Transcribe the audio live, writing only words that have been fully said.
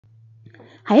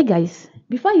Hi guys,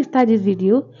 before you start this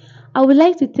video, I would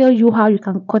like to tell you how you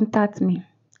can contact me.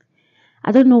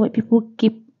 I don't know why people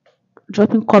keep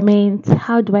dropping comments.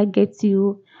 How do I get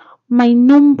you? My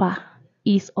number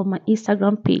is on my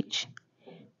Instagram page.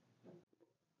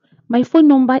 My phone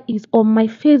number is on my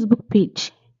Facebook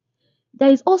page. There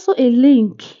is also a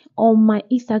link on my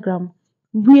Instagram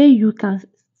where you can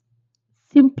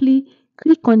simply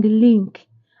click on the link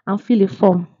and fill a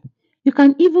form. You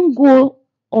can even go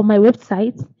on my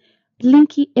website,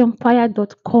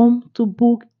 blinkyempire.com, to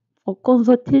book for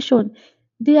consultation.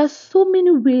 There are so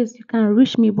many ways you can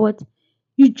reach me, but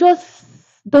you just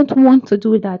don't want to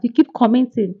do that. You keep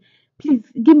commenting, please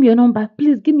give me your number,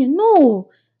 please give me. No,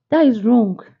 that is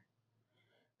wrong.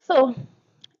 So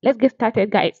let's get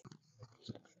started, guys.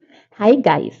 Hi,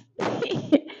 guys.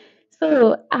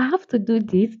 So I have to do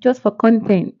this just for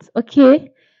content,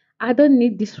 okay? I don't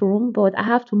need this room, but I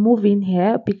have to move in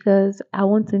here because I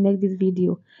want to make this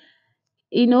video.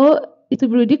 It would be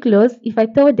ridiculous if I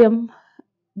tell them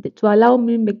to allow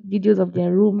me make videos of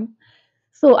their room.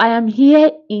 So I am here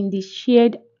in the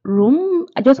shared room.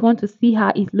 I just want to see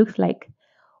how it looks like.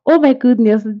 Oh my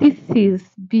goodness, this is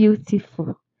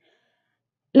beautiful.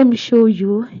 Let me show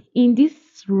you in this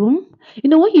room.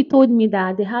 When he told me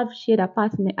that they have shared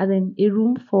apartment as in a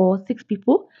room for 6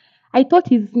 people, I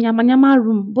thought it's nyama nyama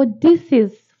room, but this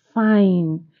is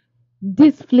fine.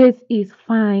 This place is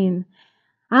fine.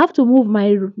 I have to move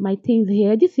my things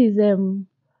here. This is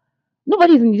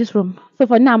nobody's in this room, so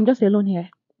for now I'm just alone here.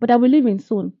 But I will leave in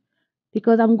soon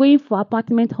because I'm going for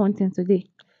apartment hunting today.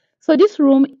 So this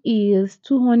room is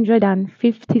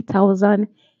 250,000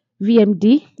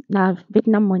 VMD, now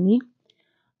Vietnam money.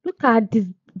 Look at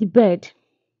the bed.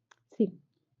 See,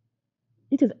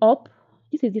 this is up.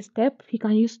 This is the step he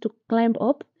can use to climb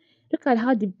up. Look at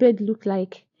how the bed look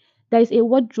like. There is a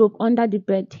wardrobe under the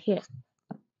bed here.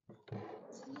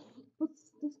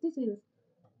 This is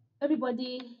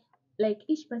everybody, like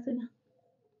each person.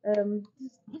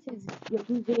 This is your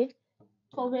duvet,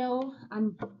 towel,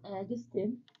 and this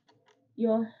thing.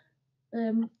 Your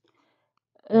um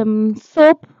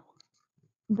soap,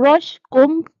 brush,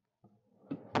 comb.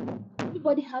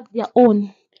 Everybody have their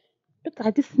own. Look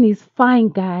at this thing is fine,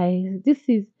 guys. This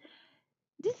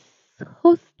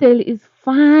hostel is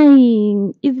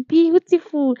fine. It's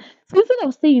beautiful. So instead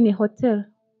of staying in a hotel,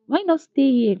 why not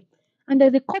stay here? And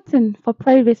there's a curtain for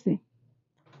privacy.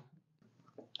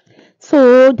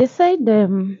 So they said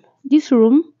this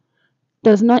room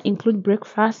does not include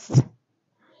breakfast.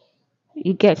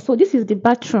 You get, so this is the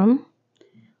bathroom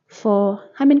for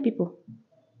how many people?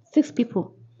 6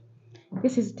 people.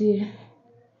 This is the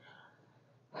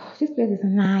this place is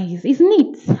nice. It's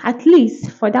neat, at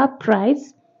least for that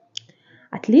price.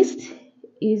 At least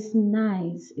it's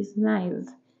nice. It's nice.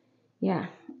 Yeah,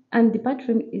 and the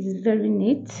bathroom is very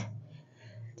neat.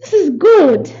 This is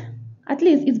good. At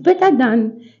least it's better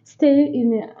than staying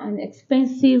in an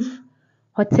expensive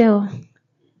hotel.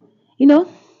 You know,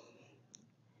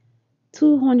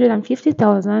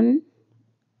 250,000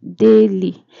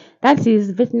 daily. That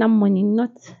is Vietnam money,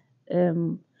 not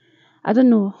um. I don't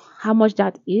know how much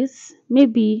that is.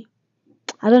 Maybe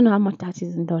I don't know how much that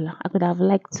is in dollar. I could have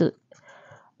liked to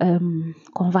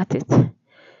convert it.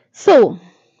 So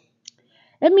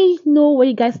let me know what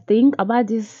you guys think about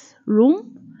this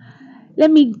room. I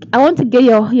want to get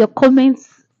your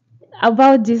comments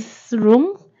about this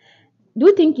room. Do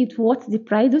you think it's worth the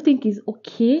price? Do you think it's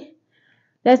okay?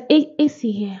 There's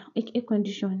AC here, like air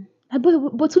condition.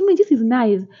 But to me, this is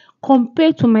nice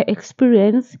compared to my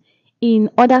experience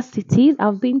in other cities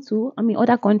I've been to, I mean,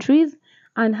 other countries,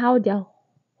 and how their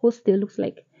hostel looks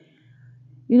like.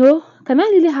 Can I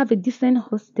really have a decent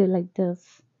hostel like this?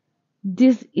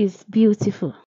 This is beautiful.